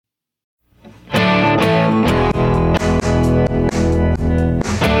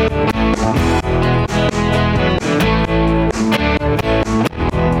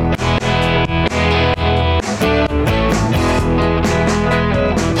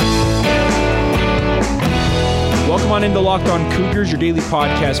on into Locked On Cougars, your daily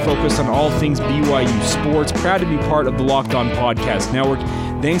podcast focused on all things BYU sports. Proud to be part of the Locked On Podcast Network.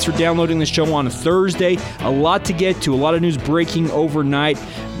 Thanks for downloading the show on a Thursday. A lot to get to, a lot of news breaking overnight.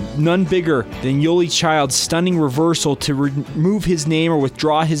 None bigger than Yoeli Child's stunning reversal to remove his name or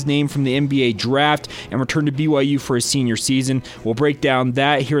withdraw his name from the NBA draft and return to BYU for his senior season. We'll break down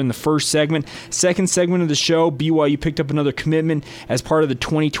that here in the first segment. Second segment of the show, BYU picked up another commitment as part of the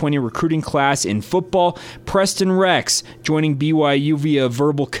 2020 recruiting class in football. Preston Rex joining BYU via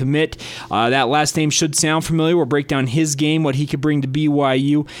verbal commit. That last name should sound familiar. We'll break down his game, what he could bring to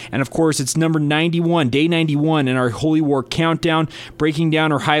BYU. And of course, it's number 91, day 91 in our Holy War Countdown, breaking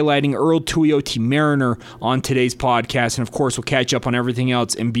down or highlighting Earl Tuioti Mariner on today's podcast. And of course, we'll catch up on everything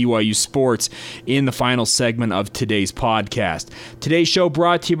else in BYU sports in the final segment of today's podcast. Today's show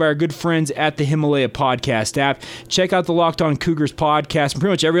brought to you by our good friends at the Himalaya Podcast app. Check out the Locked On Cougars podcast and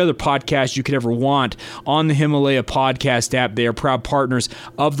pretty much every other podcast you could ever want on the Himalaya Podcast app. They are proud partners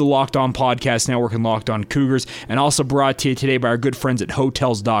of the Locked On Podcast Network and Locked On Cougars, and also brought to you today by our good friends at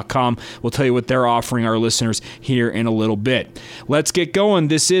Hotels.com. We'll tell you what they're offering our listeners here in a little bit. Let's get going.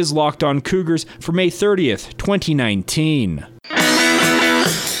 This is Locked On Cougars for May 30th, 2019.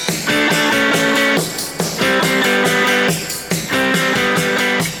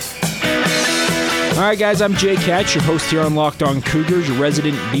 All right, guys, I'm Jay Katz, your host here on Locked On Cougars, your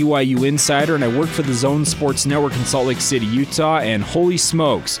resident BYU insider, and I work for the Zone Sports Network in Salt Lake City, Utah, and holy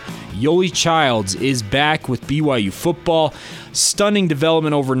smokes, Yoeli Childs is back with BYU football. Stunning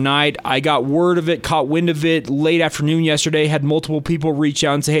development overnight. I got word of it, caught wind of it late afternoon yesterday, had multiple people reach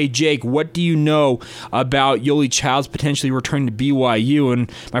out and say, hey, Jake, what do you know about Yoeli Childs potentially returning to BYU?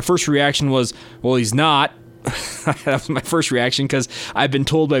 And my first reaction was, well, he's not. That was my first reaction because I've been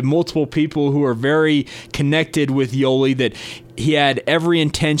told by multiple people who are very connected with Yoeli that he had every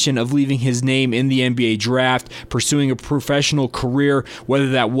intention of leaving his name in the NBA draft, pursuing a professional career, whether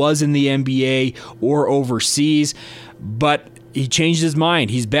that was in the NBA or overseas. But he changed his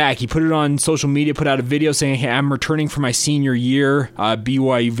mind. He's back. He put it on social media, put out a video saying, hey, I'm returning for my senior year.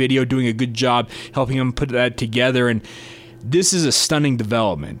 BYU video, doing a good job helping him put that together. And this is a stunning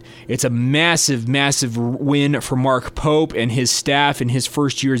development. It's a massive, massive win for Mark Pope and his staff in his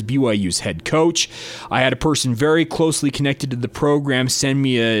first year as BYU's head coach. I had a person very closely connected to the program send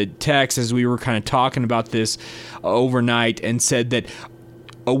me a text as we were kind of talking about this overnight and said that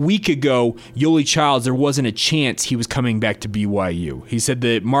a week ago, Yoeli Childs, there wasn't a chance he was coming back to BYU. He said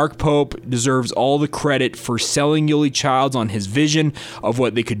that Mark Pope deserves all the credit for selling Yoeli Childs on his vision of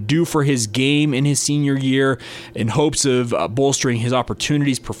what they could do for his game in his senior year in hopes of bolstering his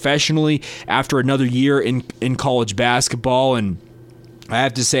opportunities professionally after another year in college basketball. And I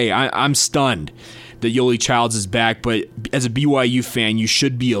have to say, I'm stunned that Yoeli Childs is back, but as a BYU fan, you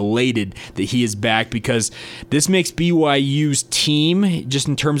should be elated that he is back because this makes BYU's team, just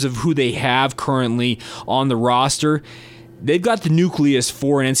in terms of who they have currently on the roster, they've got the nucleus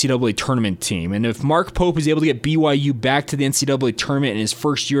for an NCAA tournament team. And if Mark Pope is able to get BYU back to the NCAA tournament in his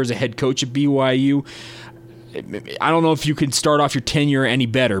first year as a head coach at BYU, I don't know if you can start off your tenure any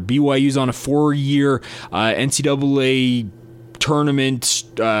better. BYU's on a 4-year NCAA tournament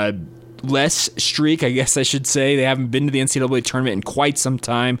less streak, I guess I should say. They haven't been to the NCAA tournament in quite some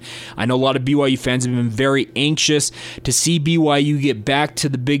time. I know a lot of BYU fans have been very anxious to see BYU get back to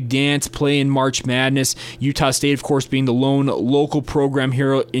the big dance, play in March Madness. Utah State, of course, being the lone local program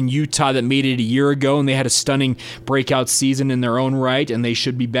here in Utah that made it a year ago, and they had a stunning breakout season in their own right, and they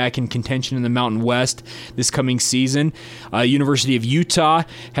should be back in contention in the Mountain West this coming season. University of Utah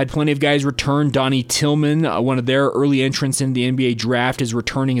had plenty of guys return. Donnie Tillman, one of their early entrants in the NBA draft, is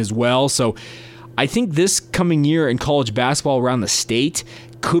returning as well. So I think this coming year in college basketball around the state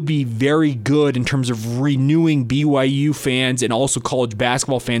could be very good in terms of renewing BYU fans and also college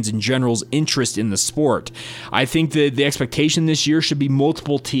basketball fans in general's interest in the sport. I think that the expectation this year should be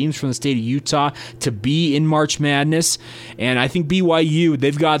multiple teams from the state of Utah to be in March Madness, and I think BYU,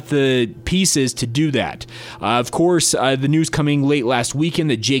 they've got the pieces to do that. Of course, the news coming late last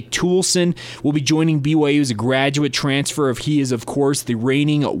weekend that Jake Toolson will be joining BYU as a graduate transfer. He is, of course, the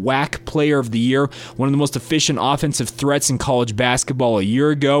reigning WAC Player of the Year, one of the most efficient offensive threats in college basketball a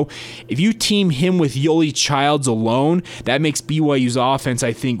year ago. If you team him with Yoeli Childs alone, that makes BYU's offense,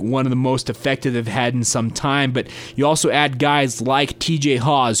 I think, one of the most effective they've had in some time. But you also add guys like TJ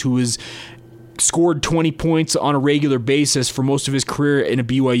Haws, who is scored 20 points on a regular basis for most of his career in a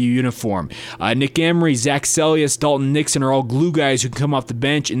BYU uniform. Nick Emery, Zach Sellius, Dalton Nixon are all glue guys who can come off the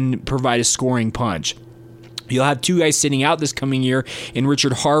bench and provide a scoring punch. You'll have two guys sitting out this coming year in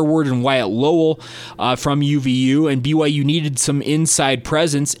Richard Harward and Wyatt Lowell from UVU, and BYU needed some inside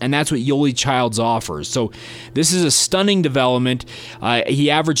presence, and that's what Yoli Childs offers. So this is a stunning development.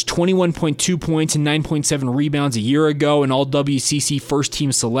 He averaged 21.2 points and 9.7 rebounds a year ago, an all-WCC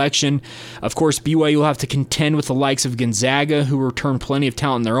first-team selection. Of course, BYU will have to contend with the likes of Gonzaga, who returned plenty of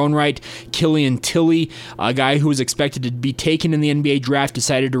talent in their own right. Killian Tilly, a guy who was expected to be taken in the NBA draft,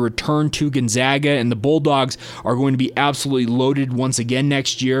 decided to return to Gonzaga, and the Bulldogs are going to be absolutely loaded once again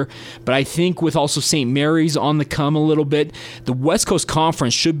next year. But I think with also St. Mary's on the come a little bit, the West Coast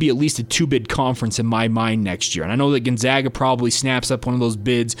Conference should be at least a two-bid conference in my mind next year. And I know that Gonzaga probably snaps up one of those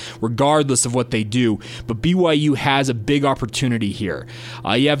bids regardless of what they do, but BYU has a big opportunity here.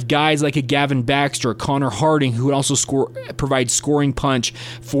 You have guys like a Gavin Baxter, a Connor Harding, who would also provide scoring punch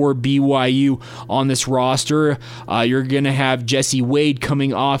for BYU on this roster. You're going to have Jesse Wade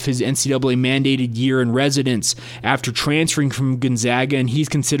coming off his NCAA mandated year in residence after transferring from Gonzaga, and he's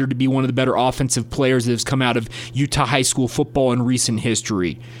considered to be one of the better offensive players that has come out of Utah high school football in recent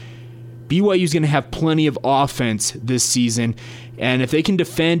history. BYU is going to have plenty of offense this season, and if they can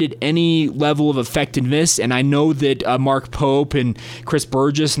defend at any level of effectiveness, and I know that Mark Pope and Chris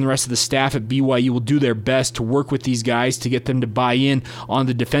Burgess and the rest of the staff at BYU will do their best to work with these guys to get them to buy in on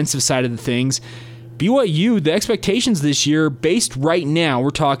the defensive side of the things, BYU, the expectations this year, based right now,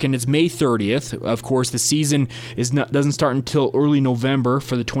 we're talking it's May 30th. Of course, the season doesn't start until early November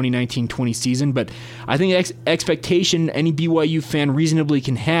for the 2019-20 season, but I think the expectation any BYU fan reasonably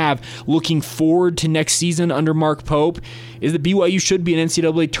can have looking forward to next season under Mark Pope is that BYU should be an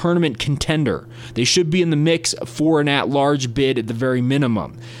NCAA tournament contender. They should be in the mix for an at-large bid at the very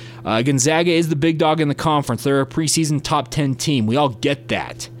minimum. Gonzaga is the big dog in the conference. They're a preseason top 10 team. We all get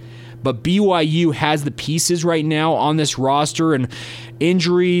that. But BYU has the pieces right now on this roster, and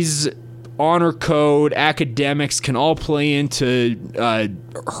injuries, honor code, academics can all play into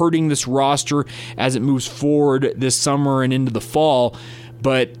hurting this roster as it moves forward this summer and into the fall.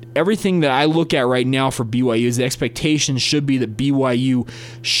 But everything that I look at right now for BYU is the expectation should be that BYU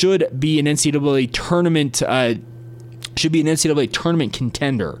should be an NCAA tournament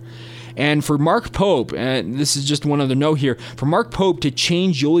contender. And for Mark Pope, and this is just one other note here, for Mark Pope to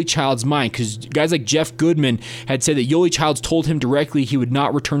change Yoli Childs' mind, because guys like Jeff Goodman had said that Yoli Childs told him directly he would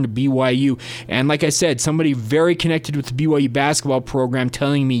not return to BYU. And like I said, somebody very connected with the BYU basketball program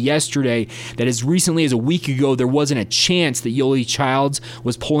telling me yesterday that as recently as a week ago, there wasn't a chance that Yoli Childs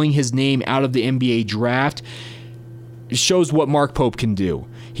was pulling his name out of the NBA draft. It shows what Mark Pope can do.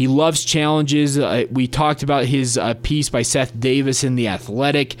 He loves challenges. We talked about his piece by Seth Davis in The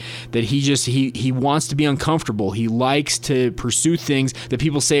Athletic, that he wants to be uncomfortable. He likes to pursue things that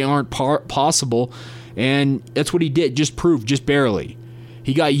people say aren't possible, and that's what he did, just barely.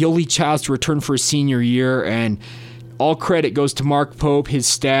 He got Yoli Childs to return for his senior year, and all credit goes to Mark Pope, his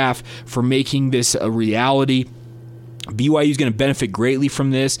staff, for making this a reality. BYU is going to benefit greatly from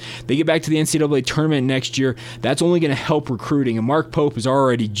this. They get back to the NCAA tournament next year. That's only going to help recruiting. And Mark Pope is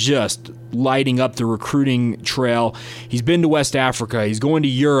already just lighting up the recruiting trail. He's been to West Africa. He's going to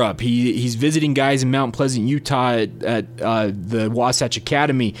Europe. He's visiting guys in Mount Pleasant, Utah at the Wasatch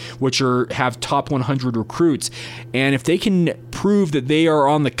Academy, which have top 100 recruits. And if they can prove that they are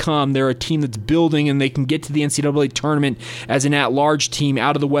on the come, they're a team that's building, and they can get to the NCAA tournament as an at-large team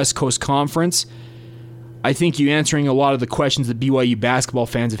out of the West Coast Conference, I think you're answering a lot of the questions that BYU basketball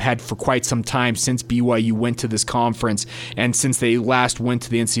fans have had for quite some time since BYU went to this conference and since they last went to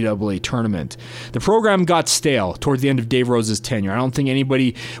the NCAA tournament. The program got stale towards the end of Dave Rose's tenure. I don't think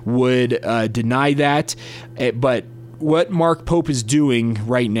anybody would deny that, but what Mark Pope is doing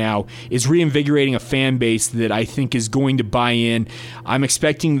right now is reinvigorating a fan base that I think is going to buy in. I'm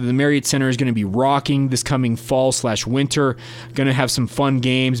expecting the Marriott Center is going to be rocking this coming fall/winter. Going to have some fun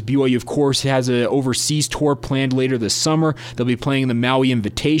games. BYU, of course, has an overseas tour planned later this summer. They'll be playing the Maui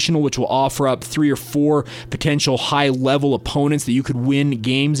Invitational, which will offer up 3 or 4 potential high-level opponents that you could win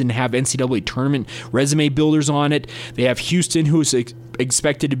games and have NCAA tournament resume builders on it. They have Houston, who is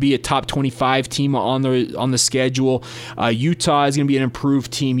expected to be a top 25 team on the schedule. Utah is going to be an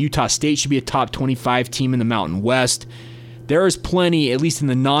improved team. Utah State should be a top 25 team in the Mountain West. There is plenty, at least in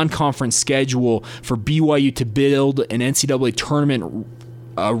the non-conference schedule, for BYU to build an NCAA tournament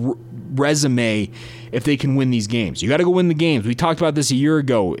resume if they can win these games. You got to go win the games. We talked about this a year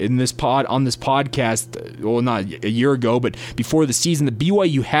ago on this podcast. Well, not a year ago, but before the season, the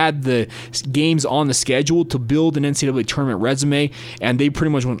BYU had the games on the schedule to build an NCAA tournament resume, and they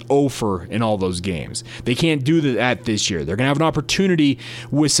pretty much went 0-for in all those games. They can't do that this year. They're going to have an opportunity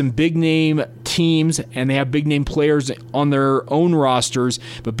with some big-name teams, and they have big-name players on their own rosters,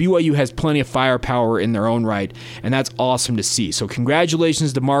 but BYU has plenty of firepower in their own right, and that's awesome to see. So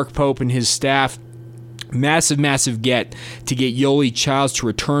congratulations to Mark Pope and his staff. Massive get to get Yoeli Childs to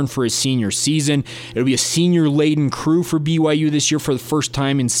return for his senior season. It'll be a senior-laden crew for BYU this year for the first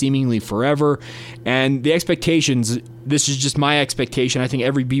time in seemingly forever. And the expectations, this is just my expectation. I think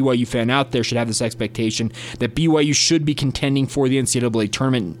every BYU fan out there should have this expectation that BYU should be contending for the NCAA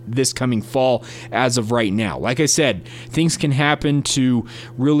tournament this coming fall as of right now. Like I said, things can happen to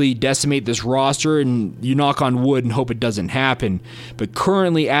really decimate this roster, and you knock on wood and hope it doesn't happen. But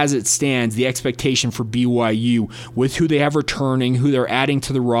currently, as it stands, the expectation for BYU, with who they have returning, who they're adding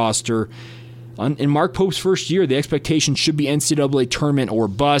to the roster, in Mark Pope's first year, the expectation should be NCAA tournament or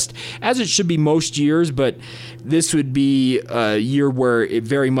bust, as it should be most years, but this would be a year where it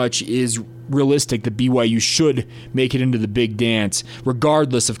very much is realistic that BYU should make it into the big dance,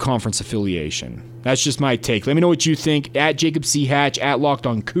 regardless of conference affiliation. That's just my take. Let me know what you think at Jacob C. Hatch, at Locked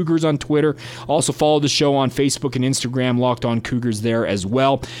On Cougars on Twitter. Also follow the show on Facebook and Instagram, Locked On Cougars there as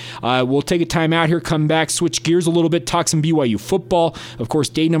well. We'll take a time out here, come back, switch gears a little bit, talk some BYU football. Of course,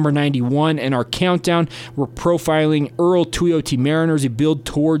 day number 91 and our countdown. We're profiling Earl Tuioti Mariners, a build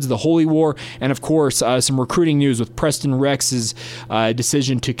towards the Holy War, and of course, some recruiting news with Preston Rex's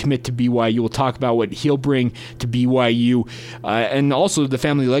decision to commit to BYU. We'll talk about what he'll bring to BYU and also the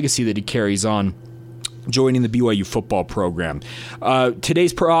family legacy that he carries on joining the BYU football program.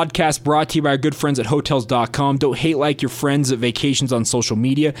 Today's podcast brought to you by our good friends at Hotels.com. Don't hate like your friends at vacations on social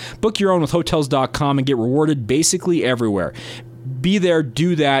media. Book your own with Hotels.com and get rewarded basically everywhere. Be there,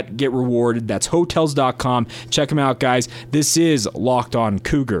 do that, get rewarded. That's Hotels.com. Check them out, guys. This is Locked On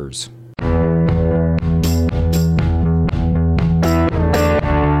Cougars.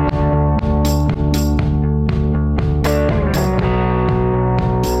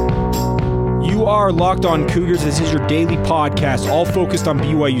 Locked On Cougars. This is your daily podcast, all focused on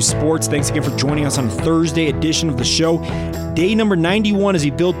BYU sports. Thanks again for joining us on a Thursday edition of the show. Day number 91 as we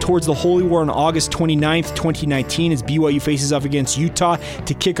build towards the Holy War on August 29th, 2019, as BYU faces off against Utah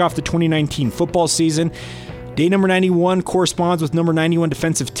to kick off the 2019 football season. Day number 91 corresponds with number 91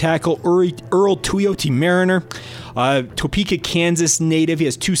 defensive tackle Earl Tuioti Mariner. Topeka, Kansas native. He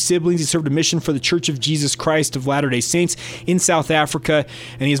has two siblings. He served a mission for the Church of Jesus Christ of Latter-day Saints in South Africa,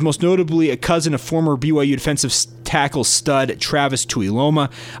 and he is most notably a cousin of former BYU defensive tackle stud Travis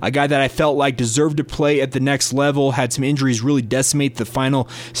Tuiloma, a guy that I felt like deserved to play at the next level, had some injuries really decimate the final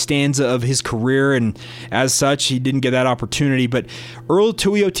stanza of his career, and as such, he didn't get that opportunity. But Earl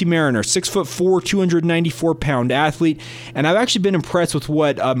Tuioti Mariner, 6'4", 294-pound athlete, and I've actually been impressed with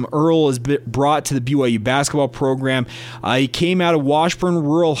what Earl has brought to the BYU basketball program. He came out of Washburn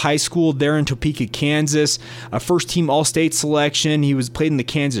Rural High School there in Topeka, Kansas, a first-team All-State selection. He was played in the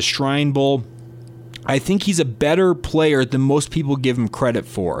Kansas Shrine Bowl. I think he's a better player than most people give him credit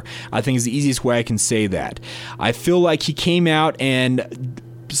for. I think is the easiest way I can say that. I feel like he came out and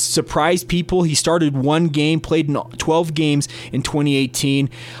surprised people. He started one game, played in 12 games in 2018.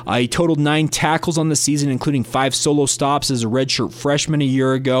 He totaled 9 tackles on the season, including 5 solo stops as a redshirt freshman a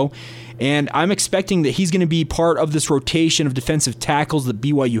year ago. And I'm expecting that he's going to be part of this rotation of defensive tackles that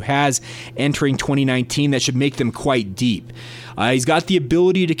BYU has entering 2019 that should make them quite deep. He's got the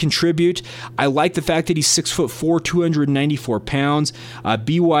ability to contribute. I like the fact that he's 6'4", 294 pounds.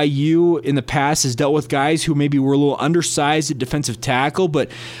 BYU in the past has dealt with guys who maybe were a little undersized at defensive tackle, but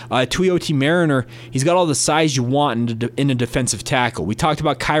Tuioti Mariner, he's got all the size you want in a defensive tackle. We talked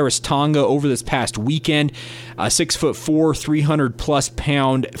about Khyiris Tonga over this past weekend, 6'4", 300-plus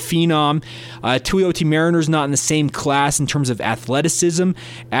pound phenom. Tuioti Mariner's not in the same class in terms of athleticism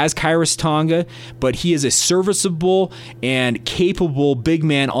as Khyiris Tonga, but he is a serviceable and capable big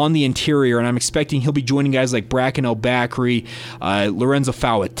man on the interior, and I'm expecting he'll be joining guys like Bracken El-Bakri, Lorenzo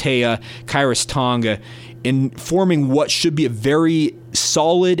Fauatea, Khyiris Tonga, in forming what should be a very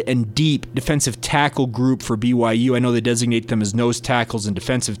solid and deep defensive tackle group for BYU. I know they designate them as nose tackles and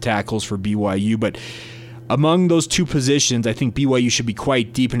defensive tackles for BYU, but among those two positions, I think BYU should be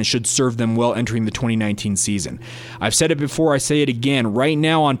quite deep, and it should serve them well entering the 2019 season. I've said it before, I say it again. Right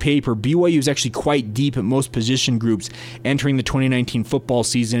now on paper, BYU is actually quite deep at most position groups entering the 2019 football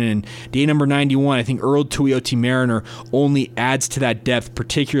season, and day number 91, I think Earl Tuioti Mariner only adds to that depth,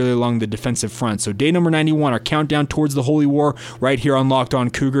 particularly along the defensive front. So day number 91, our countdown towards the Holy War, right here on Locked On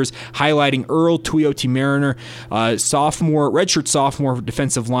Cougars, highlighting Earl Tuioti Mariner, redshirt sophomore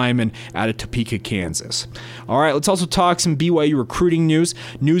defensive lineman out of Topeka, Kansas. All right, let's also talk some BYU recruiting news.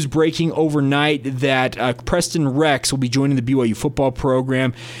 News breaking overnight that Preston Rex will be joining the BYU football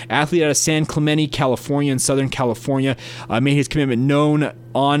program. Athlete out of San Clemente, California, in Southern California, made his commitment known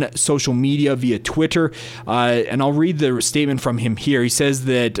on social media via Twitter, and I'll read the statement from him here. He says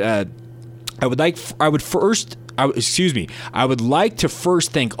that I would like to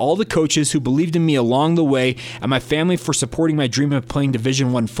first thank all the coaches who believed in me along the way and my family for supporting my dream of playing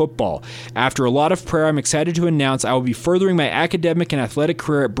Division I football. After a lot of prayer, I'm excited to announce I will be furthering my academic and athletic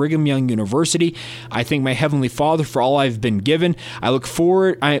career at Brigham Young University. I thank my Heavenly Father for all I've been given.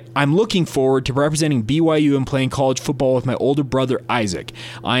 I'm looking forward to representing BYU and playing college football with my older brother, Isaac.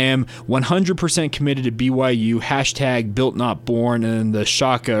 I am 100% committed to BYU, #BuiltNotBorn, and the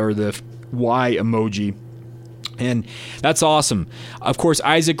shaka or the Y emoji. And that's awesome. Of course,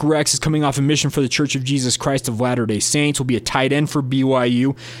 Isaac Rex is coming off a mission for the Church of Jesus Christ of Latter-day Saints, will be a tight end for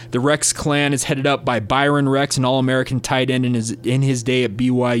BYU. The Rex clan is headed up by Byron Rex, an All-American tight end in his day at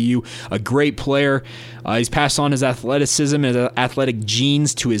BYU, a great player. He's passed on his athleticism and athletic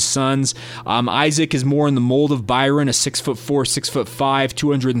genes to his sons. Isaac is more in the mold of Byron, a 6'4", 6'5",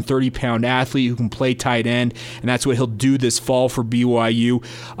 230-pound athlete who can play tight end, and that's what he'll do this fall for BYU.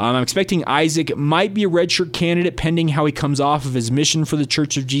 I'm expecting Isaac might be a redshirt candidate pending how he comes off of his mission for the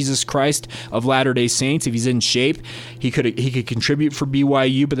Church of Jesus Christ of Latter-day Saints. If he's in shape, he could contribute for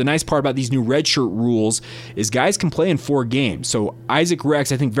BYU, but the nice part about these new redshirt rules is guys can play in 4 games. So Isaac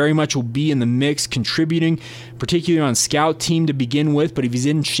Rex, I think, very much will be in the mix, contributing, particularly on scout team to begin with, but if he's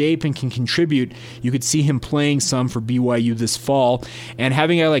in shape and can contribute, you could see him playing some for BYU this fall. And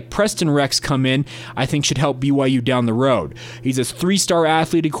having a guy like Preston Rex come in, I think should help BYU down the road. He's a 3-star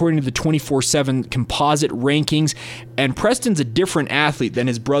athlete according to the 24/7 composite rankings, and Preston's a different athlete than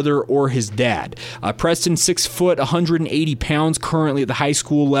his brother or his dad. Preston, 6 foot, 180 pounds currently at the high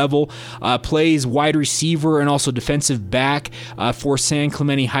school level, plays wide receiver and also defensive back for San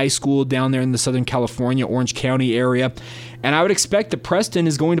Clemente High School down there in the Southern California, Orange County area. And I would expect that Preston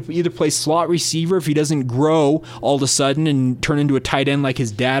is going to either play slot receiver if he doesn't grow all of a sudden and turn into a tight end like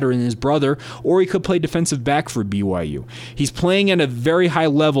his dad or his brother, or he could play defensive back for BYU. He's playing at a very high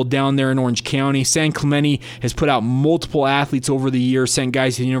level down there in Orange County. San Clemente has put out multiple athletes over the years, sent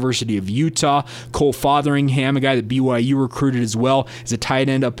guys to the University of Utah. Cole Fotheringham, a guy that BYU recruited as well, is a tight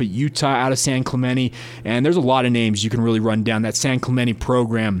end up at Utah out of San Clemente. And there's a lot of names you can really run down. That San Clemente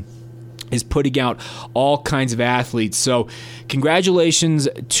program is putting out all kinds of athletes. So congratulations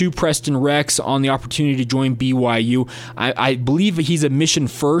to Preston Rex on the opportunity to join BYU. I believe he's a mission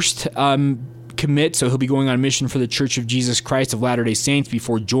first commit, so he'll be going on a mission for the Church of Jesus Christ of Latter-day Saints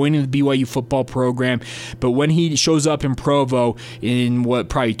before joining the BYU football program. But when he shows up in Provo in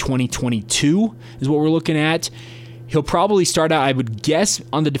probably 2022 is what we're looking at, he'll probably start out, I would guess,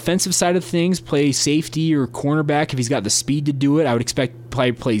 on the defensive side of things, play safety or cornerback if he's got the speed to do it. I would expect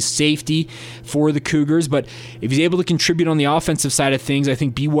probably plays safety for the Cougars, but if he's able to contribute on the offensive side of things, I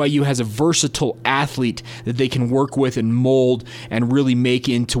think BYU has a versatile athlete that they can work with and mold and really make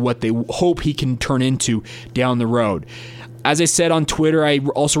into what they hope he can turn into down the road. As I said on Twitter, I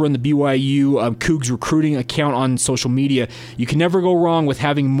also run the BYU Cougs recruiting account on social media. You can never go wrong with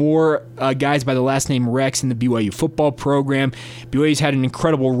having more guys by the last name Rex in the BYU football program. BYU's had an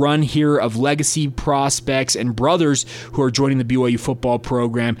incredible run here of legacy prospects and brothers who are joining the BYU football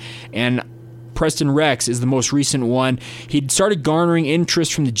program, and Preston Rex is the most recent one. He'd started garnering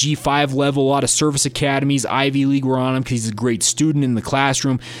interest from the G5 level. A lot of service academies, Ivy League were on him because he's a great student in the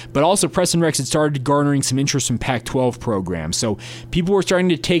classroom. But also Preston Rex had started garnering some interest from Pac-12 programs. So people were starting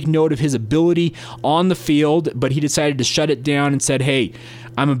to take note of his ability on the field, but he decided to shut it down and said, hey,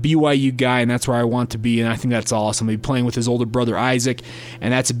 I'm a BYU guy, and that's where I want to be, and I think that's awesome. He'll be playing with his older brother, Isaac,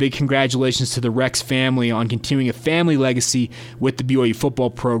 and that's a big congratulations to the Rex family on continuing a family legacy with the BYU football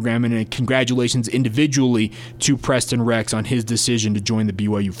program, and a congratulations individually to Preston Rex on his decision to join the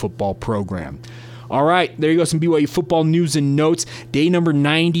BYU football program. All right, there you go, some BYU football news and notes. Day number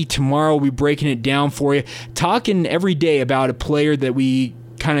 90 tomorrow. We'll be breaking it down for you, talking every day about a player that we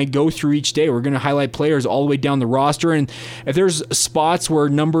kind of go through each day. We're going to highlight players all the way down the roster, and if there's spots where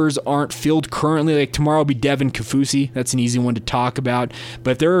numbers aren't filled currently, like tomorrow will be Devin Kafusi. That's an easy one to talk about.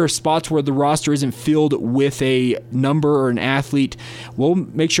 But if there are spots where the roster isn't filled with a number or an athlete, we'll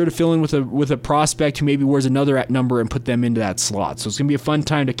make sure to fill in with a prospect who maybe wears another number and put them into that slot. So it's going to be a fun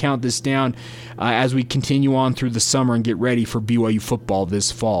time to count this down as we continue on through the summer and get ready for BYU football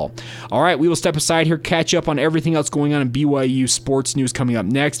this fall. All right, we will step aside here, catch up on everything else going on in BYU sports news coming up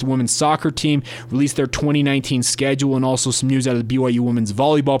next. The women's soccer team released their 2019 schedule, and also some news out of the BYU women's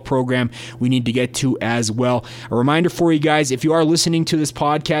volleyball program we need to get to as well. A reminder for you guys, if you are listening to this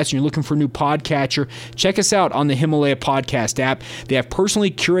podcast and you're looking for a new podcatcher, check us out on the Himalaya podcast app. They have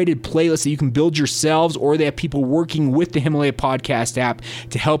personally curated playlists that you can build yourselves, or they have people working with the Himalaya podcast app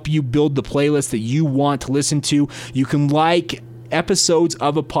to help you build the playlist that you want to listen to. You can like episodes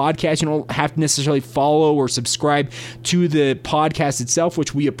of a podcast. You don't have to necessarily follow or subscribe to the podcast itself,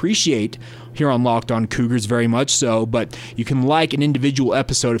 which we appreciate here on Locked On Cougars very much so, but you can like an individual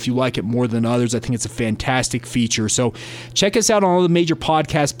episode if you like it more than others. I think it's a fantastic feature. So check us out on all the major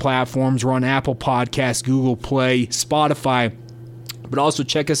podcast platforms. We're on Apple Podcasts, Google Play, Spotify, but also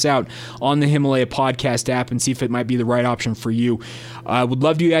check us out on the Himalaya podcast app and see if it might be the right option for you. I would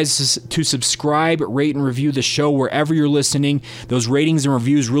love you guys to subscribe, rate, and review the show wherever you're listening. Those ratings and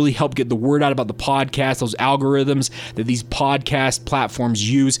reviews really help get the word out about the podcast, those algorithms that these podcast platforms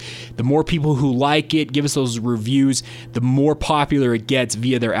use. The more people who like it, give us those reviews, the more popular it gets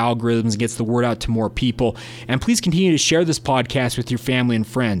via their algorithms and gets the word out to more people. And please continue to share this podcast with your family and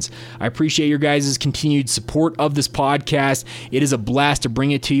friends. I appreciate your guys' continued support of this podcast. It is a blast to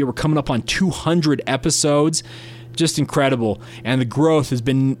bring it to you. We're coming up on 200 episodes. Just incredible, and the growth has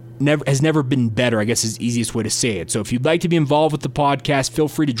never been better, I guess is the easiest way to say it. So if you'd like to be involved with the podcast, feel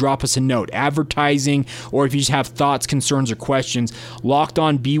free to drop us a note, advertising, or if you just have thoughts, concerns, or questions,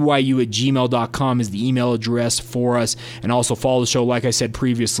 lockedonbyu@gmail.com is the email address for us. And also follow the show, like I said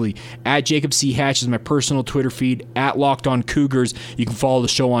previously, at Jacob C. Hatch is my personal Twitter feed, at Locked On Cougars. You can follow the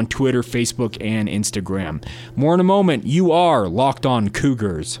show on Twitter, Facebook, and Instagram. More in a moment. You are Locked On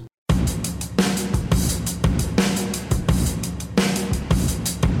Cougars.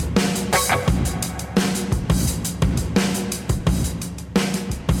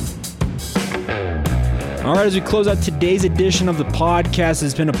 All right, as we close out today's edition of the podcast,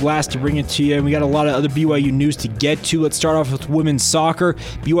 it's been a blast to bring it to you, and we got a lot of other BYU news to get to. Let's start off with women's soccer.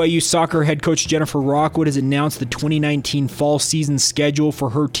 BYU soccer head coach Jennifer Rockwood has announced the 2019 fall season schedule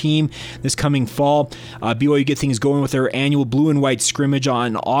for her team this coming fall. BYU get things going with their annual blue and white scrimmage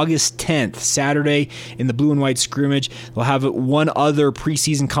on August 10th, Saturday in the blue and white scrimmage. They'll have one other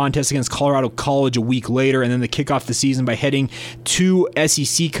preseason contest against Colorado College a week later, and then they kick off the season by heading to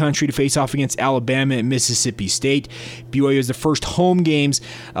SEC country to face off against Alabama and Mississippi State. BYU has the first home games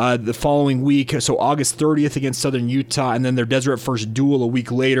the following week, so August 30th against Southern Utah, and then their Deseret First duel a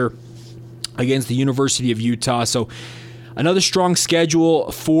week later against the University of Utah. So another strong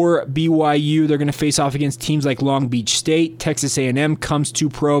schedule for BYU. They're going to face off against teams like Long Beach State. Texas A&M comes to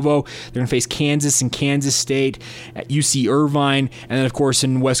Provo. They're going to face Kansas and Kansas State, at UC Irvine, and then, of course,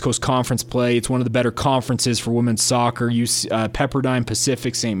 in West Coast Conference play, it's one of the better conferences for women's soccer. Pepperdine,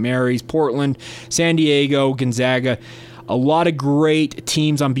 Pacific, St. Mary's, Portland, San Diego, Gonzaga. A lot of great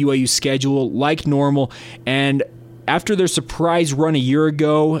teams on BYU's schedule, like normal. And after their surprise run a year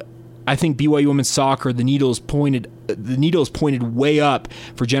ago, I think BYU women's soccer, the needle is pointed way up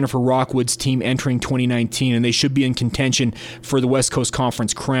for Jennifer Rockwood's team entering 2019, and they should be in contention for the West Coast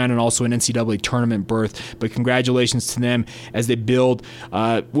Conference crown and also an NCAA tournament berth. But congratulations to them as they build.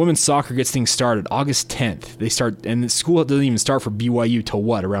 Women's soccer gets things started August 10th. They start, and the school doesn't even start for BYU till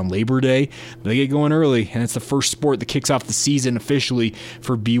what, around Labor Day? They get going early, and it's the first sport that kicks off the season officially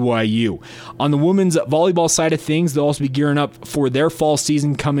for BYU. On the women's volleyball side of things, they'll also be gearing up for their fall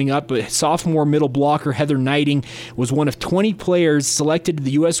season coming up. But sophomore middle blocker Heather Knighting was one of 20 players selected to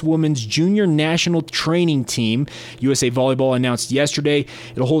the U.S. Women's Junior National Training Team. USA Volleyball announced yesterday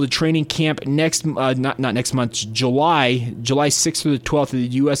it'll hold a training camp July 6th through the 12th at the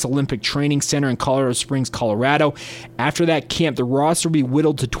U.S. Olympic Training Center in Colorado Springs, Colorado. After that camp, the roster will be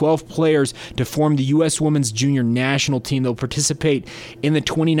whittled to 12 players to form the U.S. Women's Junior National Team. They'll participate in the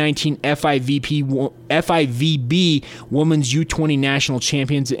 2019 FIVB Women's U20 National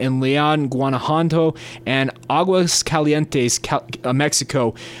Champions in León, Guanajuato, and Aguas Calientes,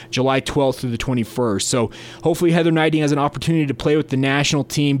 Mexico, July 12th through the 21st. So hopefully Heather Knighting has an opportunity to play with the national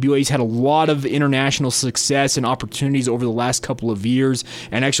team. BYU's had a lot of international success and opportunities over the last couple of years,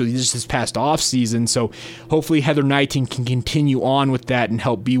 and actually just this past offseason. So hopefully Heather Knighting can continue on with that and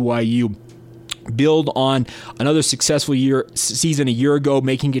help BYU build on another successful season a year ago,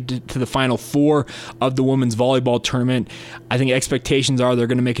 making it to the Final Four of the women's volleyball tournament. I think expectations are they're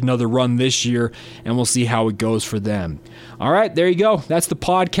going to make another run this year, and we'll see how it goes for them. All right, there you go. That's the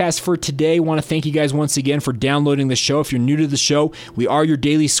podcast for today. I want to thank you guys once again for downloading the show. If you're new to the show, we are your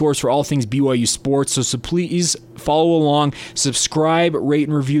daily source for all things BYU sports, so please follow along, subscribe, rate,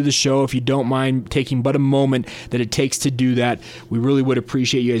 and review the show if you don't mind taking but a moment that it takes to do that. We really would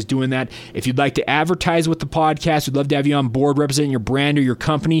appreciate you guys doing that. If you'd like to advertise with the podcast, we'd love to have you on board representing your brand or your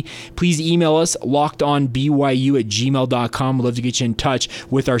company. Please email us, lockedonbyu@gmail.com. We'd love to get you in touch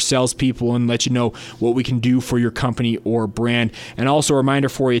with our salespeople and let you know what we can do for your company or brand. And also a reminder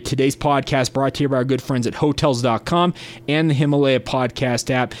for you, today's podcast brought to you by our good friends at Hotels.com and the Himalaya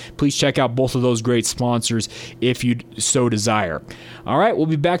Podcast app. Please check out both of those great sponsors if you so desire. All right, we'll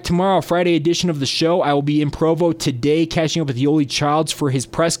be back tomorrow, Friday edition of the show. I will be in Provo today catching up with Yoli Childs for his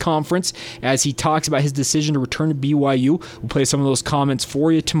press conference as he talks about his decision to return to BYU. We'll play some of those comments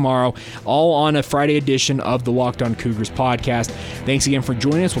for you tomorrow, all on a Friday edition of the Locked On Cougars podcast. Thanks again for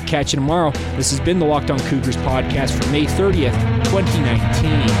joining us. We'll catch you tomorrow. This has been the Locked On Cougars podcast for May 30th,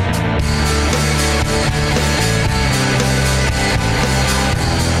 2019.